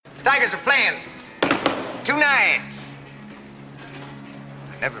Tigers are playing tonight.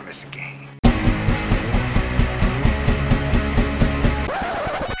 I never miss a game.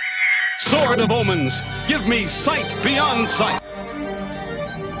 Sword of omens, give me sight beyond sight.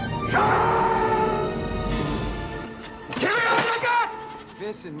 Give me all you got!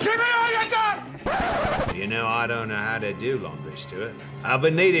 Listen, Give me all you got! you know I don't know how to do laundry, Stuart. I've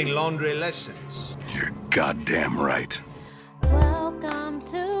been needing laundry lessons. You're goddamn right. Welcome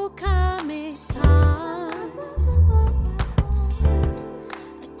to Comic-Con,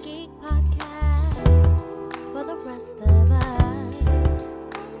 a geek podcast for the rest of us.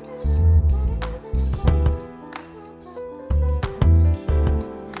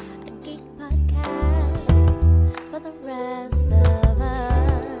 A geek podcast for the rest of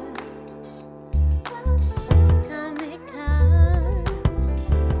us. Comic-Con,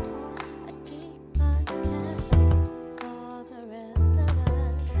 a geek podcast for the rest of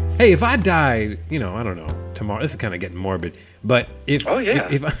us. Hey, if I died, I don't know, tomorrow. This is kind of getting morbid, but if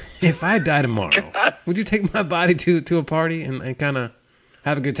if I die tomorrow, would you take my body to a party and kind of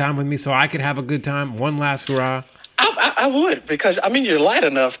have a good time with me so I could have a good time? One last hurrah. I would, because you're light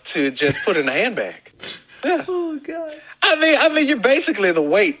enough to just put in a handbag. Yeah. Oh God. I mean, you're basically the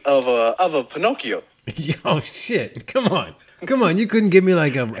weight of a Pinocchio. Yo, shit! Come on. You couldn't give me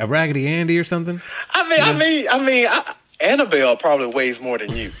like a Raggedy Andy or something? Annabelle probably weighs more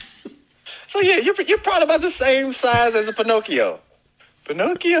than you. So yeah, you're probably about the same size as a Pinocchio.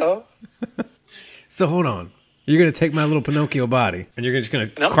 Pinocchio. So hold on. You're gonna take my little Pinocchio body and you're just gonna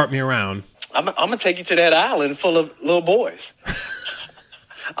cart me around. I'm gonna take you to that island full of little boys.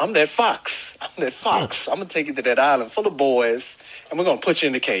 I'm that fox. I'm gonna take you to that island full of boys, and we're gonna put you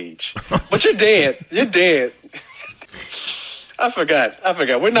in the cage. But you're dead. I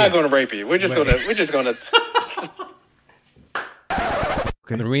forgot. We're not gonna rape you. We're just gonna.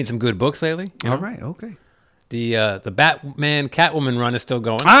 I've been reading some good books lately. All right, okay. The Batman Catwoman run is still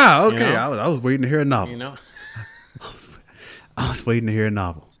going. Ah, okay. You know? I was waiting to hear a novel. I was waiting to hear a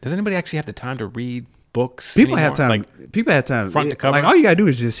novel. Does anybody actually have the time to read books? People anymore? have time. Like, People have time. front to cover? Like all you gotta do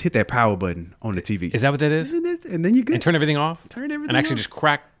is just hit that power button on the TV. is that what that is? And then you get And turn everything off? Turn everything And actually off. just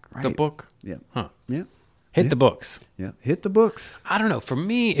crack the Right. book? Yeah. Huh. Yeah. Hit Yeah. the books. Yeah. Hit the books. I don't know. For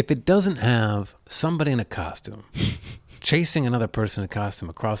me, if it doesn't have somebody in a costume chasing another person in a costume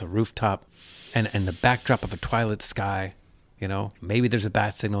across a rooftop and the backdrop of a twilight sky, maybe there's a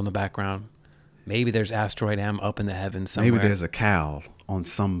bat signal in the background. Maybe there's Asteroid M up in the heavens somewhere. Maybe there's a cowl on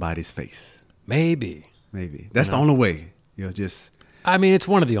somebody's face. Maybe. That's the only way. Just. I mean, it's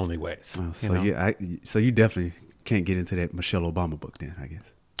one of the only ways. So you definitely can't get into that Michelle Obama book then, I guess.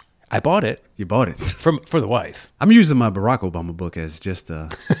 I bought it You bought it. for the wife. I'm using my Barack Obama book as just a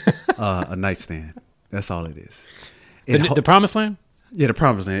nightstand. That's all it is. The Promised Land? Yeah, the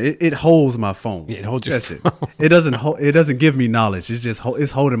Promised Land. It holds my phone. Yeah, it holds your That's it. It doesn't give me knowledge. It's just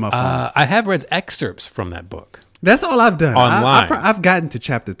it's holding my phone. I have read excerpts from that book. That's all I've done. Online. I've gotten to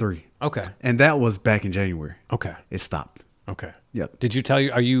chapter 3. Okay. And that was back in January. Okay. It stopped. Okay. Yep. Did you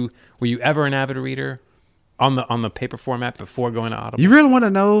were you ever an avid reader on the paper format before going to Audible? You really want to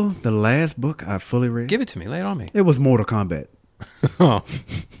know the last book I fully read? Give it to me. Lay it on me. It was Mortal Kombat. Oh.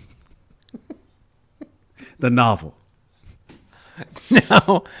 The novel.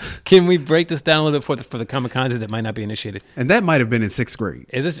 Now, can we break this down a little bit for the Comic-Cons that might not be initiated? And that might have been in 6th grade.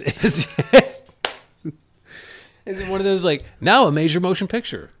 Is it one of those like now a major motion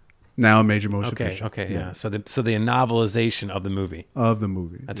picture? Now a major motion picture. Okay, yeah. So the novelization of the movie. Of the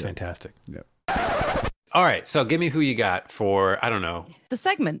movie. That's fantastic. Yep. All right, so give me who you got for, I don't know. The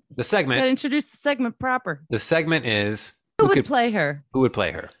segment. The segment. Gotta introduce the segment proper. The segment is Who would play her? Who would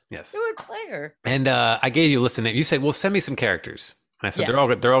play her? Yes. Who would play her? And I gave you a list of names. You said, "Well, send me some characters." And I said, Yes.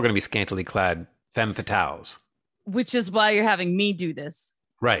 "They're all going to be scantily clad femme fatales." Which is why you're having me do this.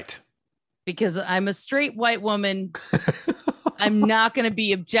 Right. Because I'm a straight white woman. I'm not going to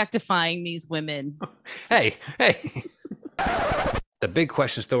be objectifying these women. Hey. The big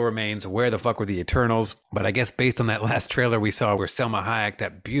question still remains, where the fuck were the Eternals? But I guess based on that last trailer we saw where Selma Hayek,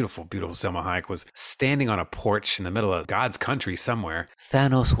 that beautiful, beautiful Selma Hayek, was standing on a porch in the middle of God's country somewhere.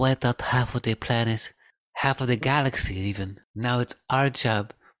 Thanos wiped out half of the planet, half of the galaxy even. Now it's our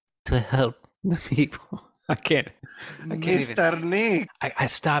job to help the people. I can't Mr. even. Nick. I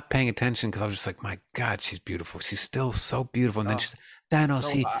stopped paying attention because I was just like, my God, she's beautiful. She's still so beautiful. And then she's,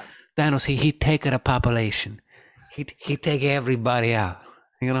 Thanos, he take the population. He take everybody out.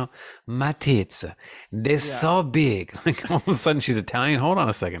 My tits, they're so big. Like all of a sudden she's Italian. Hold on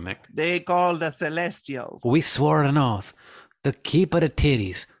a second, Nick. They call the Celestials. We swore an oath to keep the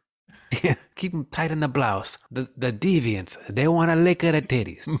titties Keep them tight in the blouse. The deviants, they want to lick at the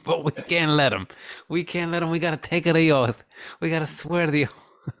titties, but we can't let them. We can't let them. We got to take the oath. We got to swear the oath.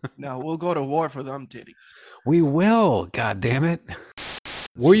 No, we'll go to war for them titties. We will, God damn it.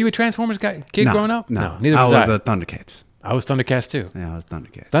 Were you a Transformers kid No, growing up? No, neither I was was I. a Thundercats. I was Thundercats too. Yeah, I was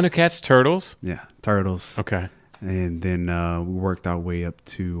Thundercats. Thundercats, Turtles. Yeah, Turtles. Okay. And then we worked our way up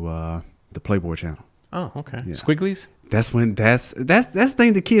to the Playboy channel. Oh, okay. Yeah. Squigglies? That's the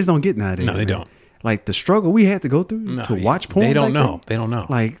thing the kids don't get nowadays. No, they man. don't. Like the struggle we had to go through to watch porn. They don't like know. that. They don't know.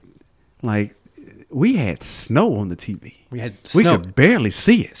 Like we had snow on the TV. We had We snow. could barely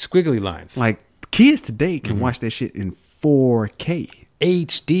see it. Squiggly lines. Like kids today can watch that shit in 4K.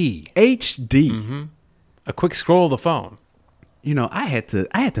 HD. HD. A quick scroll of the phone. You know, I had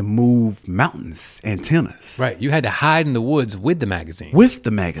to move mountains, antennas. Right. You had to hide in the woods with the magazine. With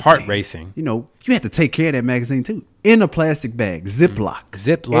the magazine. Heart racing. You know, you had to take care of that magazine too. In a plastic bag, Ziploc.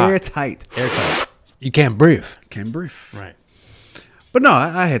 Ziploc. Airtight. You can't breathe. Can't breathe. Right. But no,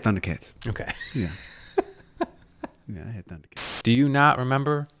 I had Thundercats. Okay. Yeah. Yeah, I had Thundercats. Do you not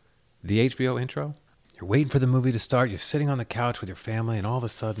remember the HBO intro? You're waiting for the movie to start. You're sitting on the couch with your family, and all of a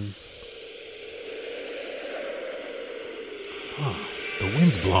sudden, the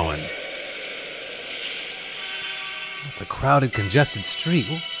wind's blowing. It's a crowded, congested street.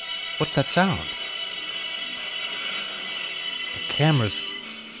 What's that sound? The camera's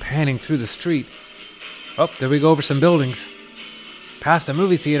panning through the street. Oh, there we go over some buildings. Past a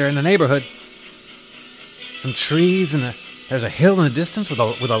movie theater in the neighborhood. Some trees, and there's a hill in the distance with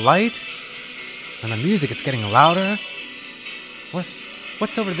a light. And the music, it's getting louder.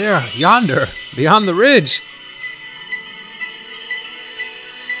 What's over there? Yonder, beyond the ridge.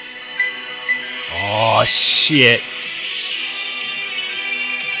 Oh, shit.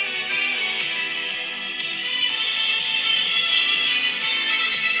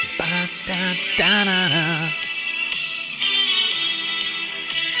 Ba-da-da-da-da.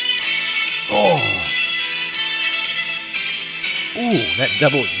 Oh. Ooh, that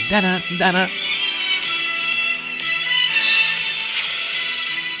double da-da-da-da.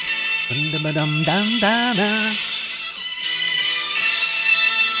 Dum-dum-dum-da-da.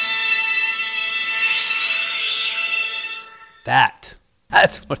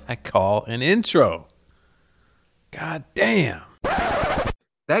 That's what I call an intro. God damn.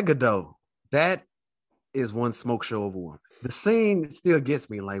 That Godot, that is one smoke show of a woman. The scene still gets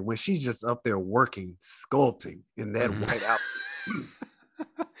me, like when she's just up there working, sculpting in that white outfit.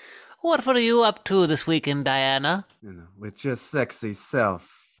 What were you up to this weekend, Diana? You know, with your sexy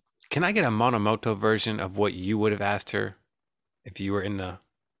self. Can I get a Monomoto version of what you would have asked her if you were in the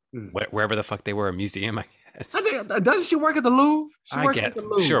wherever the fuck they were, a museum? I guess. I think, doesn't she work at the Louvre? She I works get at the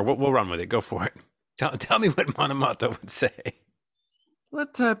Louvre. sure. We'll run with it. Go for it. Tell me what Monomoto would say.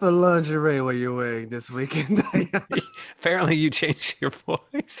 What type of lingerie were you wearing this weekend? Apparently, you changed your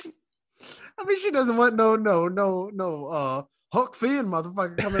voice. I mean, she doesn't want no Huck Finn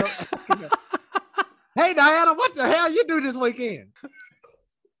motherfucker coming up. Hey, Diana, what the hell you do this weekend?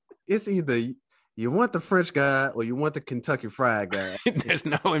 It's either you want the French guy or you want the Kentucky Fried guy. There's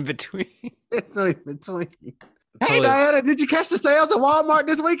no in between. There's no in between. Hey, Diana, did you catch the sales at Walmart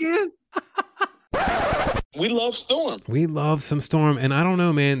this weekend? We love Storm. We love some Storm. And I don't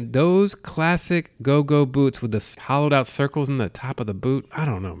know, man, those classic go-go boots with the hollowed out circles in the top of the boot. I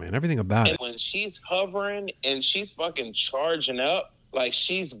don't know, man. Everything about And it. when she's hovering and she's fucking charging up, like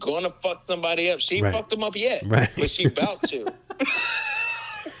she's gonna fuck somebody up. She ain't Right. fucked them up yet, Right. but she about to.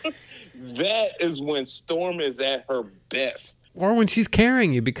 That is when Storm is at her best. Or when she's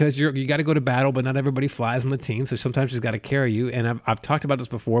carrying you, because you got to go to battle, but not everybody flies on the team. So sometimes she's got to carry you. And I've talked about this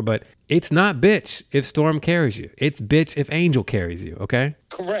before, but it's not bitch if Storm carries you. It's bitch if Angel carries you, okay?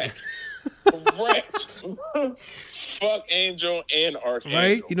 Correct. Fuck Angel and Archangel.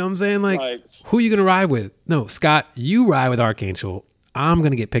 Right? You know what I'm saying? Like, who you going to ride with? No, Scott, you ride with Archangel. I'm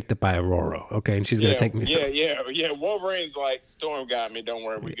going to get picked up by Aurora, okay? And she's going to take me. Yeah. Wolverine's like, Storm got me. Don't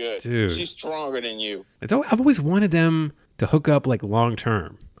worry, we good. Dude. She's stronger than you. I've always wanted them to hook up like long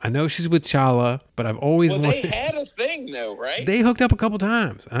term. I know she's with Chala, but I've always Well, wanted. they had a thing though, right? They hooked up a couple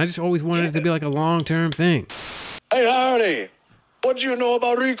times, and I just always wanted it to be like a long term thing. Hey, Hardy, what do you know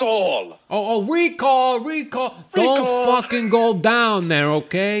about recall? Oh, recall. Don't fucking go down there,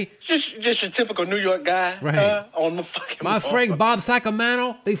 okay? Just your typical New York guy. Right. On the fucking My friend Bob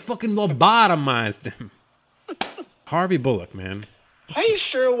Sacramento, they fucking lobotomized him. Harvey Bullock, man. He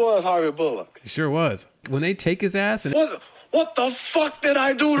sure was Harvey Bullock. He sure was. When they take his ass and What the fuck did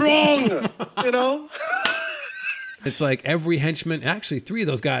I do wrong? You know? It's like every henchman. Actually, 3 of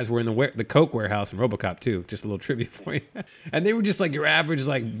those guys were in the Coke warehouse in RoboCop 2. Just a little trivia for you. And they were just like your average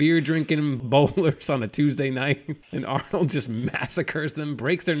like beer drinking bowlers on a Tuesday night. And Arnold just massacres them,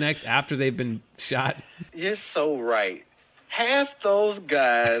 breaks their necks after they've been shot. You're so right. Half those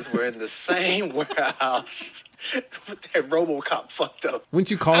guys were in the same warehouse that RoboCop fucked up.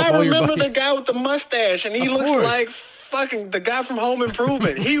 Wouldn't you call up all your I remember buddies? the guy with the mustache, and he Of looks course. like fucking the guy from Home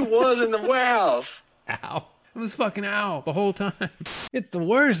Improvement. He was in the warehouse. Al. It was fucking Al the whole time. It's the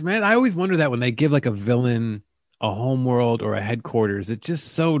worst, man. I always wonder that when they give like a villain a homeworld or a headquarters, it's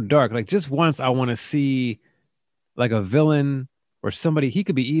just so dark. Like just once I want to see like a villain or somebody, he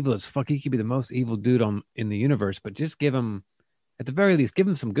could be evil as fuck. He could be the most evil dude in the universe, but just give him, at the very least, give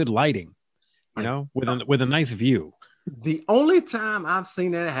him some good lighting, you know, with a nice view. The only time I've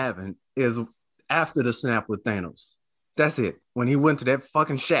seen that happen is after the snap with Thanos. That's it. When he went to that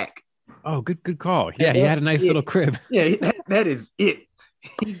fucking shack. Oh, good call. Yeah, he had a nice little crib. Yeah, that is it.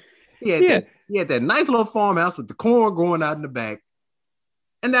 He had that nice little farmhouse with the corn growing out in the back.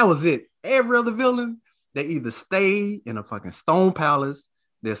 And that was it. Every other villain, they either stay in a fucking stone palace,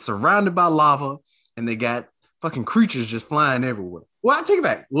 they're surrounded by lava, and they got fucking creatures just flying everywhere. Well, I take it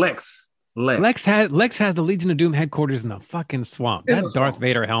back. Lex has the Legion of Doom headquarters in the fucking swamp. In That the Darth swamp.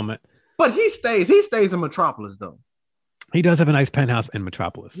 Vader helmet. But he stays in Metropolis, though. He does have a nice penthouse in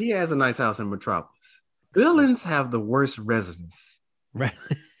Metropolis. He has a nice house in Metropolis. Villains have the worst residence. Right.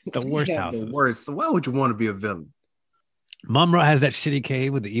 The worst They have houses. The worst. So why would you want to be a villain? Mumra has that shitty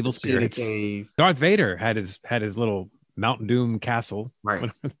cave with the evil Shitty spirits. cave. Darth Vader had his little Mount Doom castle.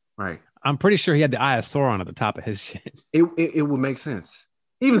 Right. Right. I'm pretty sure he had the Eye of Sauron at the top of his shit. It would make sense.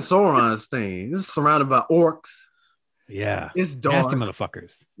 Even Sauron's thing is surrounded by orcs. Yeah. It's dark. Nasty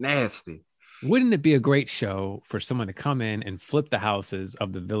motherfuckers. Nasty. Wouldn't it be a great show for someone to come in and flip the houses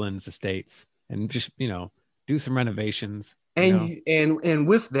of the villains' estates and just, you know, do some renovations? And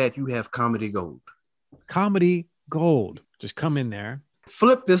with that, you have comedy gold. Comedy gold. Just come in there.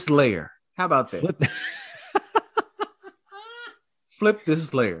 Flip this layer. How about that? Flip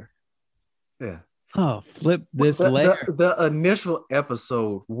this layer. Yeah. Oh, flip this the, layer. The initial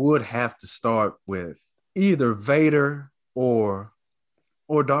episode would have to start with either Vader or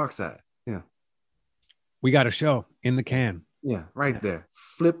Darkseid. Yeah. We got a show in the can. Yeah, right there.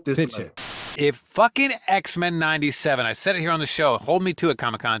 Flip this Pitch layer. it. If fucking X-Men 97, I said it here on the show, hold me to it,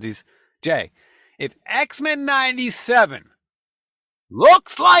 Kamakanzis. Jay, if X-Men 97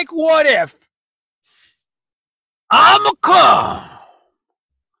 looks like What If, I'ma come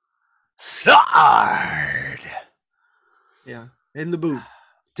Sard. Yeah, in the booth.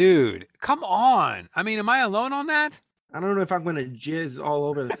 Dude, come on. I mean, am I alone on that? I don't know if I'm gonna jizz all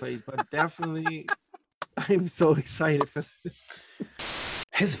over the place, but definitely I'm so excited for this.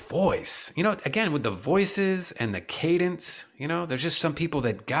 His voice, you know, again, with the voices and the cadence, you know, there's just some people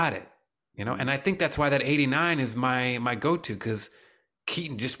that got it, you know, and I think that's why that 89 is my go-to, because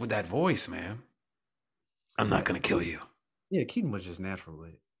Keaton just with that voice, man. I'm not going to kill you. Yeah, Keaton was just natural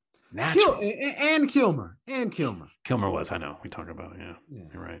with it. Natural. And Kilmer. Kilmer was, I know. We talk about it, yeah.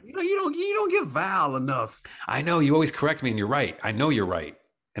 You're right. You know, you don't give Val enough. I know, you always correct me and you're right. I know you're right.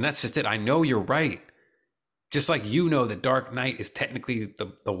 And that's just it. I know you're right. Just like you know that Dark Knight is technically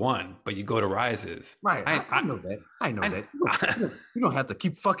the one, but you go to Rises. Right. I know that. I know that. You don't have to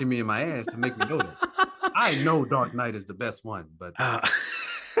keep fucking me in my ass to make me know that. I know Dark Knight is the best one, but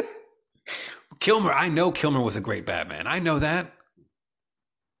Kilmer, I know Kilmer was a great Batman. I know that.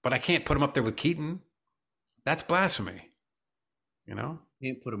 But I can't put him up there with Keaton. That's blasphemy. You know?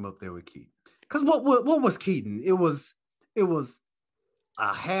 Can't put him up there with Keaton. Because what was Keaton? It was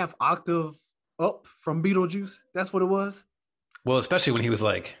a half octave up from Beetlejuice. That's what it was. Well, especially when he was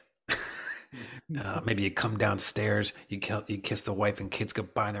like, maybe you come downstairs, you kiss the wife and kids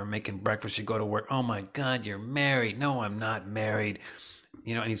goodbye, and they're making breakfast, you go to work. Oh my God, you're married. No, I'm not married.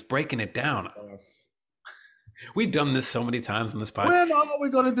 You know, and he's breaking it down. We've done this so many times on this podcast. When are we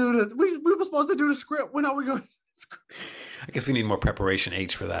going to do this? We were supposed to do the script. When are we going? I guess we need more preparation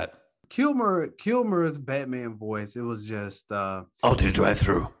H for that. Kilmer's Batman voice. It was just. I'll do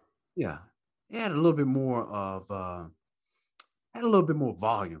drive-through. Yeah, it had a little bit more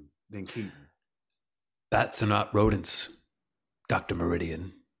volume than Keaton. Bats are not rodents, Dr.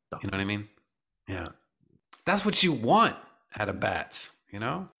 Meridian. You know what I mean? Yeah. That's what you want out of bats, you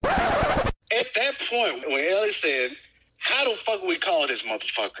know? At that point, when Ellie said, how the fuck we call this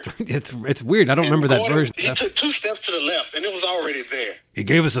motherfucker? It's weird. I don't remember that Gordon, version. He took 2 steps to the left, and it was already there. He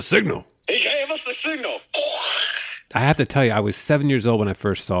gave us a signal. He gave us the signal. I have to tell you, I was 7 years old when I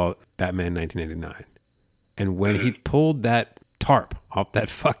first saw Batman 1989. And when he pulled that tarp off that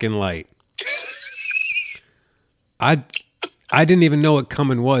fucking light, I didn't even know what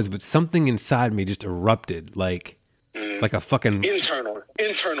coming was, but something inside me just erupted like a fucking internal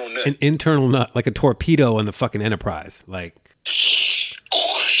nut. an internal nut, like a torpedo on the fucking Enterprise. Like,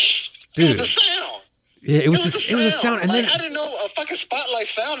 dude, It was the sound. yeah, it was a sound, and Like, then I didn't know a fucking spotlight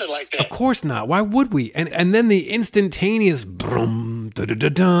sounded like that. of course not. Why would we? And then the instantaneous brum, da da da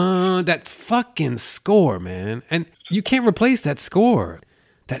da, that fucking score, man. And you can't replace that score.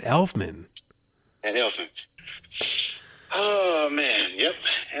 That Elfman. And Elfman. Oh man, yep.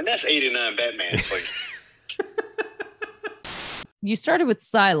 And that's 89 Batman for you. You started with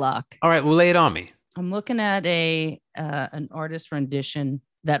Psylocke. All right, well, lay it on me. I'm looking at an artist rendition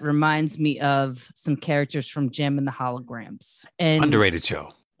that reminds me of some characters from Gem and the Holograms. And Underrated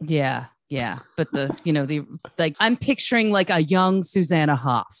show. yeah. But I'm picturing like a young Susanna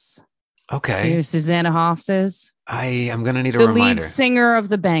Hoffs. You know Okay. who Susanna Hoffs is? I am going to need a The reminder. lead singer of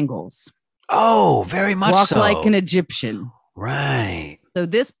the Bangles. Oh, very much Walk so. like an Egyptian. Right. So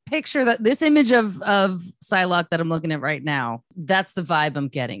this image of Psylocke that I'm looking at right now, that's the vibe I'm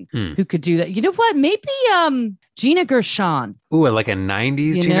getting. Who could do that? You know what? Maybe Gina Gershon. Ooh, like a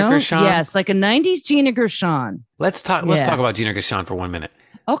 90s You Gina know? Gershon? Yes, like a 90s Gina Gershon. Let's talk about Gina Gershon for 1 minute.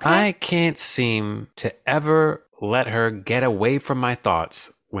 Okay. I can't seem to ever let her get away from my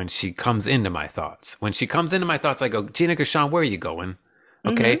thoughts when she comes into my thoughts. When she comes into my thoughts, I go, Gina Gershon, where are you going?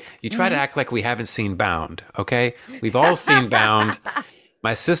 Okay. You try to act like we haven't seen Bound. Okay. We've all seen Bound.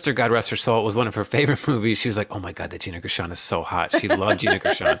 My sister, God rest her soul, it was one of her favorite movies. She was like, "Oh my God, that Gina Gershon is so hot." She loved Gina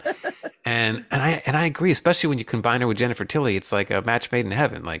Gershon, and I agree, especially when you combine her with Jennifer Tilly. It's like a match made in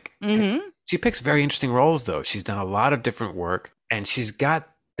heaven. Like she picks very interesting roles, though. She's done a lot of different work, and she's got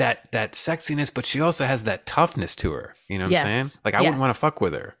that sexiness, but she also has that toughness to her. You know what I'm saying? Like I wouldn't want to fuck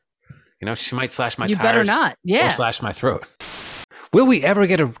with her. You know, she might slash my You tires. better not. Yeah. Or slash my throat. Will we ever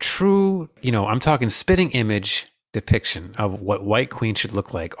get a true, I'm talking spitting image depiction of what White Queen should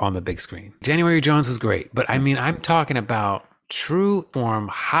look like on the big screen? January Jones was great, but I mean, I'm talking about true form,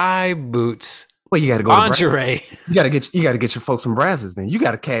 high boots. Well, you got to go lingerie. You got to get your folks from Brazzers. Then you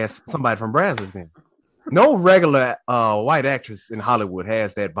got to cast somebody from Brazzers. Then no regular white actress in Hollywood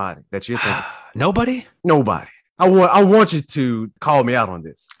has that body that you're thinking. Nobody. I want you to call me out on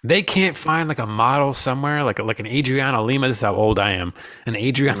this. They can't find like a model somewhere, like an Adriana Lima. This is how old I am. An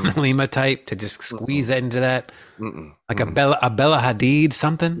Adriana Lima type to just squeeze that into that, like a Bella Hadid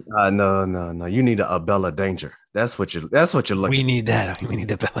something. No. You need a Bella Danger. That's what you're looking. We need that. We need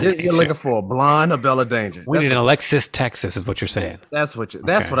the Bella Danger. You're looking for a blonde Bella Danger. We need an Alexis Texas, is what you're saying. That's what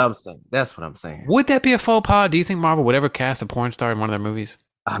I'm saying. That's what I'm saying. Would that be a faux pas? Do you think Marvel would ever cast a porn star in one of their movies?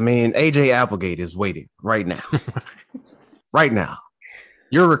 I mean, AJ Applegate is waiting right now. Right now.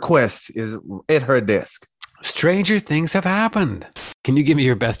 Your request is at her desk. Stranger things have happened. Can you give me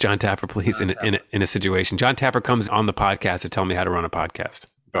your best John Taffer, please, in a situation? John Taffer comes on the podcast to tell me how to run a podcast.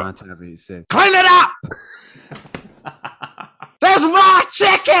 John Taffer, he said, "Clean it up! There's raw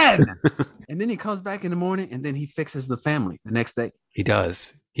chicken!" And then he comes back in the morning and then he fixes the family the next day. He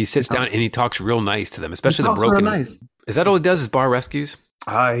does. He sits down and he talks real nice to them, especially the talks real broken. nice. Is that all he does? Is bar rescues?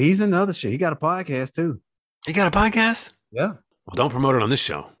 He's in the other shit. He got a podcast too. He got a podcast? Yeah. Well, don't promote it on this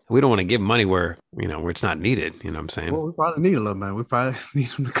show. We don't want to give money where it's not needed. You know what I'm saying? Well, we probably need a little man. We probably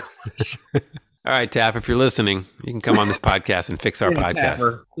need him to come on the show. All right, Taff, if you're listening, you can come on this podcast and fix our podcast.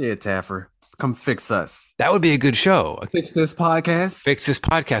 Taffer. Yeah, Taffer. Come fix us. That would be a good show. Fix this podcast? Fix this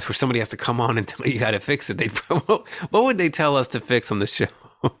podcast where somebody has to come on and tell you how to fix it. What would they tell us to fix on the show?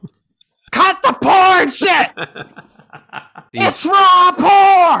 Cut the porn shit! It's raw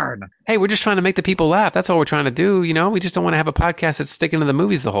porn! Hey, we're just trying to make the people laugh. That's all we're trying to do. We just don't want to have a podcast that's sticking to the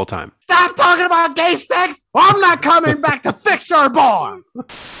movies the whole time. Stop talking about gay sex, or I'm not coming back to fix your porn!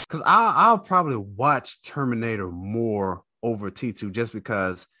 Because I'll probably watch Terminator more over T2 just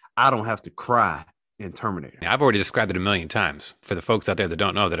because I don't have to cry in Terminator. I've already described it a million times for the folks out there that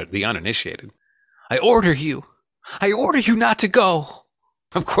don't know, that are the uninitiated. I order you not to go.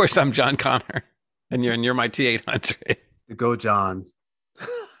 Of course, I'm John Connor, and you're my T-800. Go, John.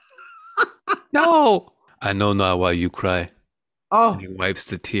 No. I know not why you cry. Oh. And he wipes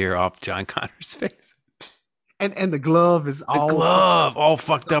the tear off John Connor's face. And the glove is all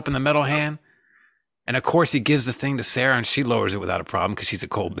fucked up in the metal hand. And of course, he gives the thing to Sarah, and she lowers it without a problem because she's a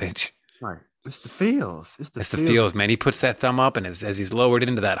cold bitch. Right. It's the feels. It's the feels, man. He puts that thumb up, and as he's lowered it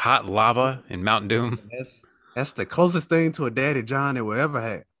into that hot lava in Mountain Doom. That's the closest thing to a Daddy John that we'll ever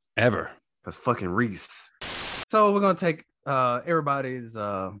have. Ever. That's fucking Reese. So we're going to take everybody's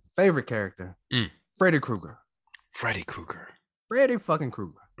favorite character, Freddy Krueger. Freddy Krueger. Freddy fucking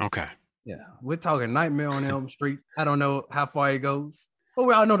Krueger. Okay. Yeah. We're talking Nightmare on Elm Street. I don't know how far he goes, but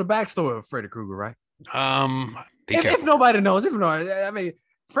we all know the backstory of Freddy Krueger, right? Be if careful. nobody knows, I mean,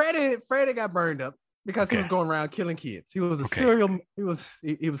 Freddie got burned up because he was going around killing kids. He was a serial. He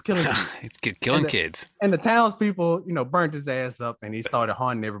was killing kids. It's killing And kids. And the townspeople, burnt his ass up, and he started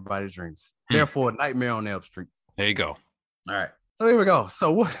haunting everybody's dreams. Therefore, Nightmare on Elm Street. There you go. All right. So here we go.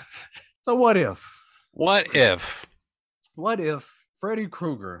 So what? So what if? What if? What if Freddy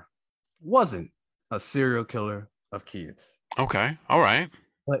Krueger wasn't a serial killer of kids, Okay. All right.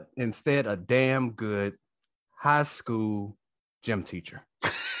 but instead a damn good high school gym teacher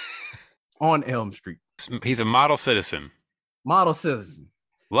on Elm Street? He's a model citizen. Model citizen.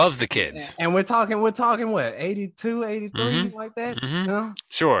 Loves the kids. And we're talking what, 82, 83, Mhm. like that? Mhm. You know?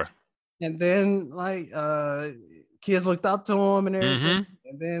 Sure. And then kids looked up to him and everything.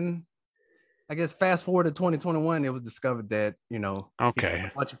 And then I guess fast forward to 2021, it was discovered that, he had Okay.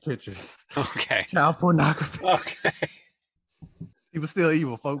 a bunch of pictures. Okay. Child pornography. Okay. He was still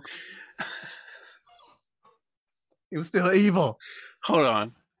evil, folks. He was still evil. Hold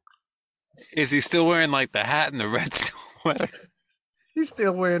on. Is he still wearing like the hat and the red sweater? He's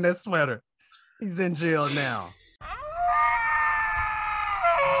still wearing that sweater. He's in jail now.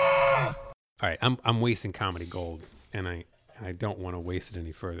 All right, I'm wasting comedy gold, and I don't want to waste it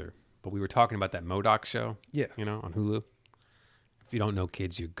any further. But we were talking about that MODOK show, Yeah. on Hulu. If you don't know,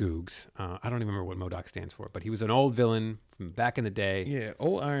 kids, you googs. I don't even remember what MODOK stands for, but he was an old villain from back in the day. Yeah,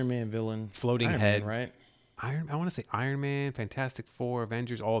 old Iron Man villain. Floating Iron head, Man, right? I want to say Iron Man, Fantastic Four,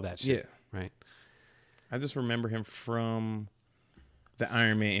 Avengers, all that shit. Yeah. Right. I just remember him from the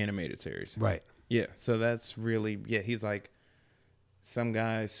Iron Man animated series. Right. Yeah, so that's really, he's like some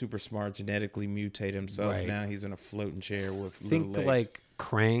guy super smart, genetically mutate himself. Right. Now he's in a floating chair with Think little legs. like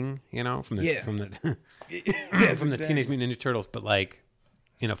Krang, from the Yeah. from the Yes, from the exactly. Teenage Mutant Ninja Turtles, but like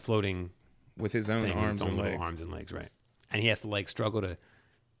in a floating with his own thing, arms his own and little legs. arms and legs, right? And he has to like struggle to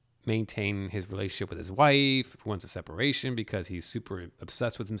maintain his relationship with his wife. He wants a separation because he's super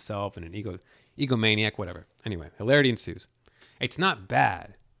obsessed with himself and an egomaniac, whatever. Anyway, hilarity ensues. It's not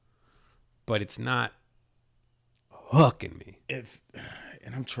bad, but it's not hooking me.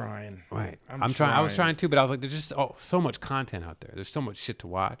 And I'm trying. Right. I'm trying. I was trying too, but I was like, there's just so much content out there. There's so much shit to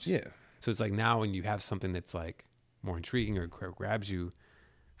watch. Yeah. So it's like now when you have something that's like more intriguing or grabs you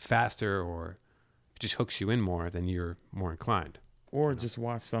faster or just hooks you in more, then you're more inclined. Or just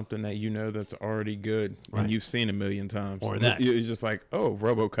watch something that that's already good Right. and you've seen a million times. Or that. You're just like, oh,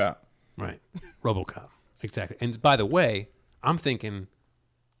 RoboCop. Right. RoboCop. Exactly. And by the way, I'm thinking,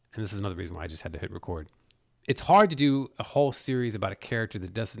 and this is another reason why I just had to hit record. It's hard to do a whole series about a character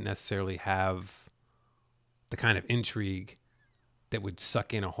that doesn't necessarily have the kind of intrigue that would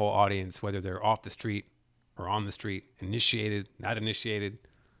suck in a whole audience, whether they're off the street or on the street, initiated, not initiated.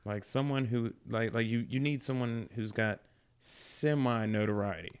 Like someone who like you need someone who's got semi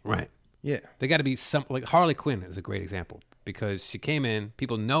notoriety. Right. Yeah. They got to be like Harley Quinn is a great example because she came in,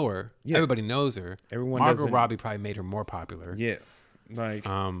 people know her, Yeah. everybody knows her. Everyone Margot doesn't- Robbie probably made her more popular. Yeah. Like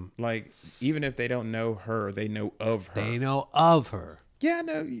even if they don't know her, they know of her. They know of her. Yeah, I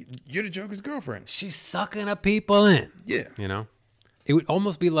know. You're the Joker's girlfriend. She's sucking up people in. Yeah. It would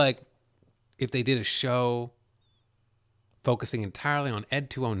almost be like if they did a show focusing entirely on Ed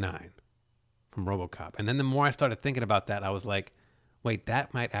 209 from RoboCop. And then the more I started thinking about that, I was like, wait,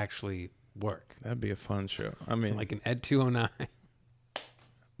 that might actually work. That'd be a fun show. I mean, like an Ed 209.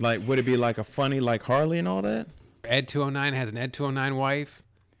 Like, would it be like a funny like Harley and all that? Ed 209 has an Ed 209 wife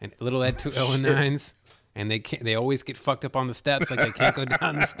and little Ed 209s. And they always get fucked up on the steps, like they can't go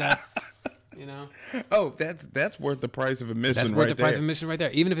down the steps. Oh, that's worth the price of admission. That's worth the price of admission right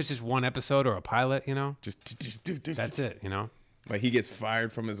there. Even if it's just one episode or a pilot, just that's it. Like he gets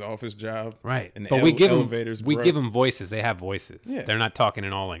fired from his office job, right? And the but we give elevators them give them voices. They have voices. Yeah. They're not talking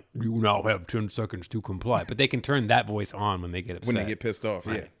in all like you now have 10 seconds to comply, but they can turn that voice on when they get upset. When they get pissed off,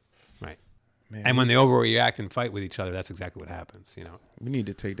 right. Yeah. Right. Man, and when they overreact and fight with each other, that's exactly what happens. We need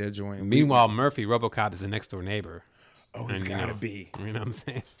to take that joint. Meanwhile, Murphy, RoboCop, is the next door neighbor. Oh, he's gotta be. You know what I'm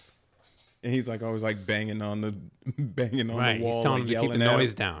saying? And he's like always like banging on the right. wall. He's telling like him to keep the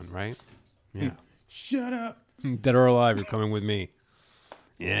noise down, right? Yeah. Shut up. Dead or alive, you're coming with me.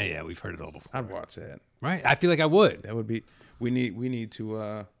 Yeah, we've heard it all before. I'd watch that. Right? I feel like I would. That would be. We need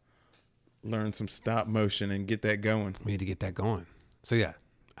to learn some stop motion and get that going. We need to get that going. So yeah,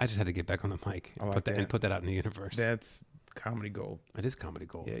 I just had to get back on the mic I like and put that out in the universe. That's comedy gold. It is comedy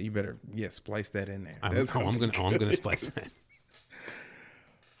gold. Yeah, you better splice that in there. I'm gonna splice that.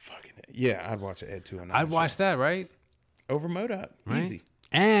 Fucking yeah, I'd watch Ed 209. I'd watch that, right? Over MODOK. Right? Easy.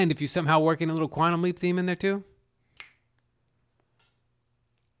 And if you somehow work in a little Quantum Leap theme in there too,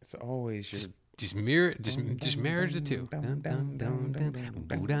 it's always your just marriage the two.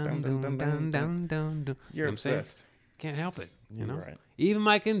 Yo, You're know what I'm saying? obsessed. Can't help it. You You're know, right. even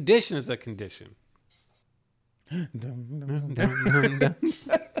my condition is a condition. Dum, dum, dum.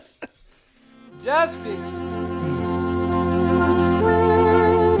 Just fiction.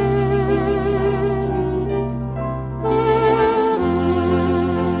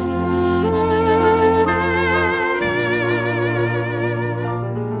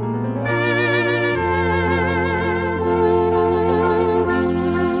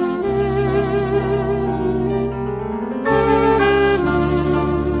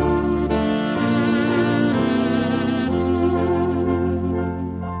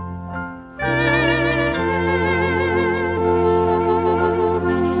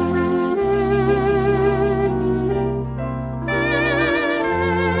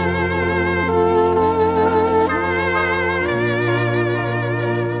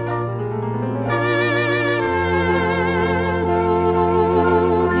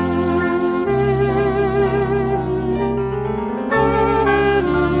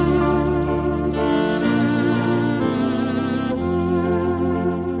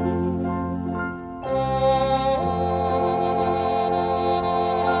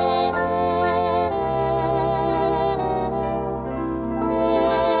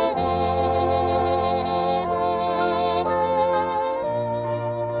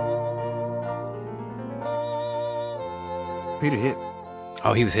 Peter hit.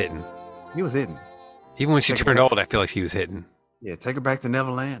 Oh, he was hitting. He was hitting. Even when she Take it turned back. old, I feel like he was hitting. Yeah, take her back to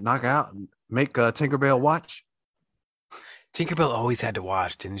Neverland, knock out, and make Tinkerbell watch. Tinkerbell always had to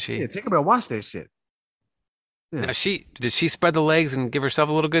watch, didn't she? Yeah, Tinkerbell watch that shit. Yeah. Now did she spread the legs and give herself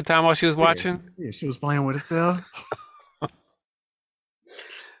a little good time while she was watching? Yeah, she was playing with herself.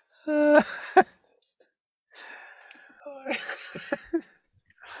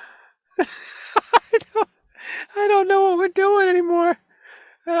 I don't know what we're doing anymore.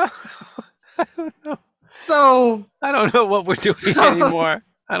 I don't know. So I don't know what we're doing anymore.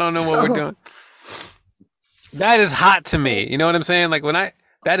 I don't know what we're doing. That is hot to me. You know what I'm saying? Like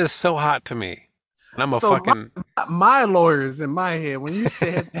that is so hot to me. And I'm a fucking my lawyers in my head when you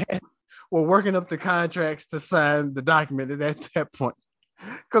said that were working up the contracts to sign the document at that point,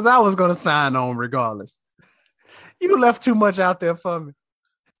 because I was gonna sign on regardless. You left too much out there for me.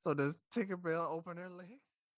 So does Tinkerbell open her legs?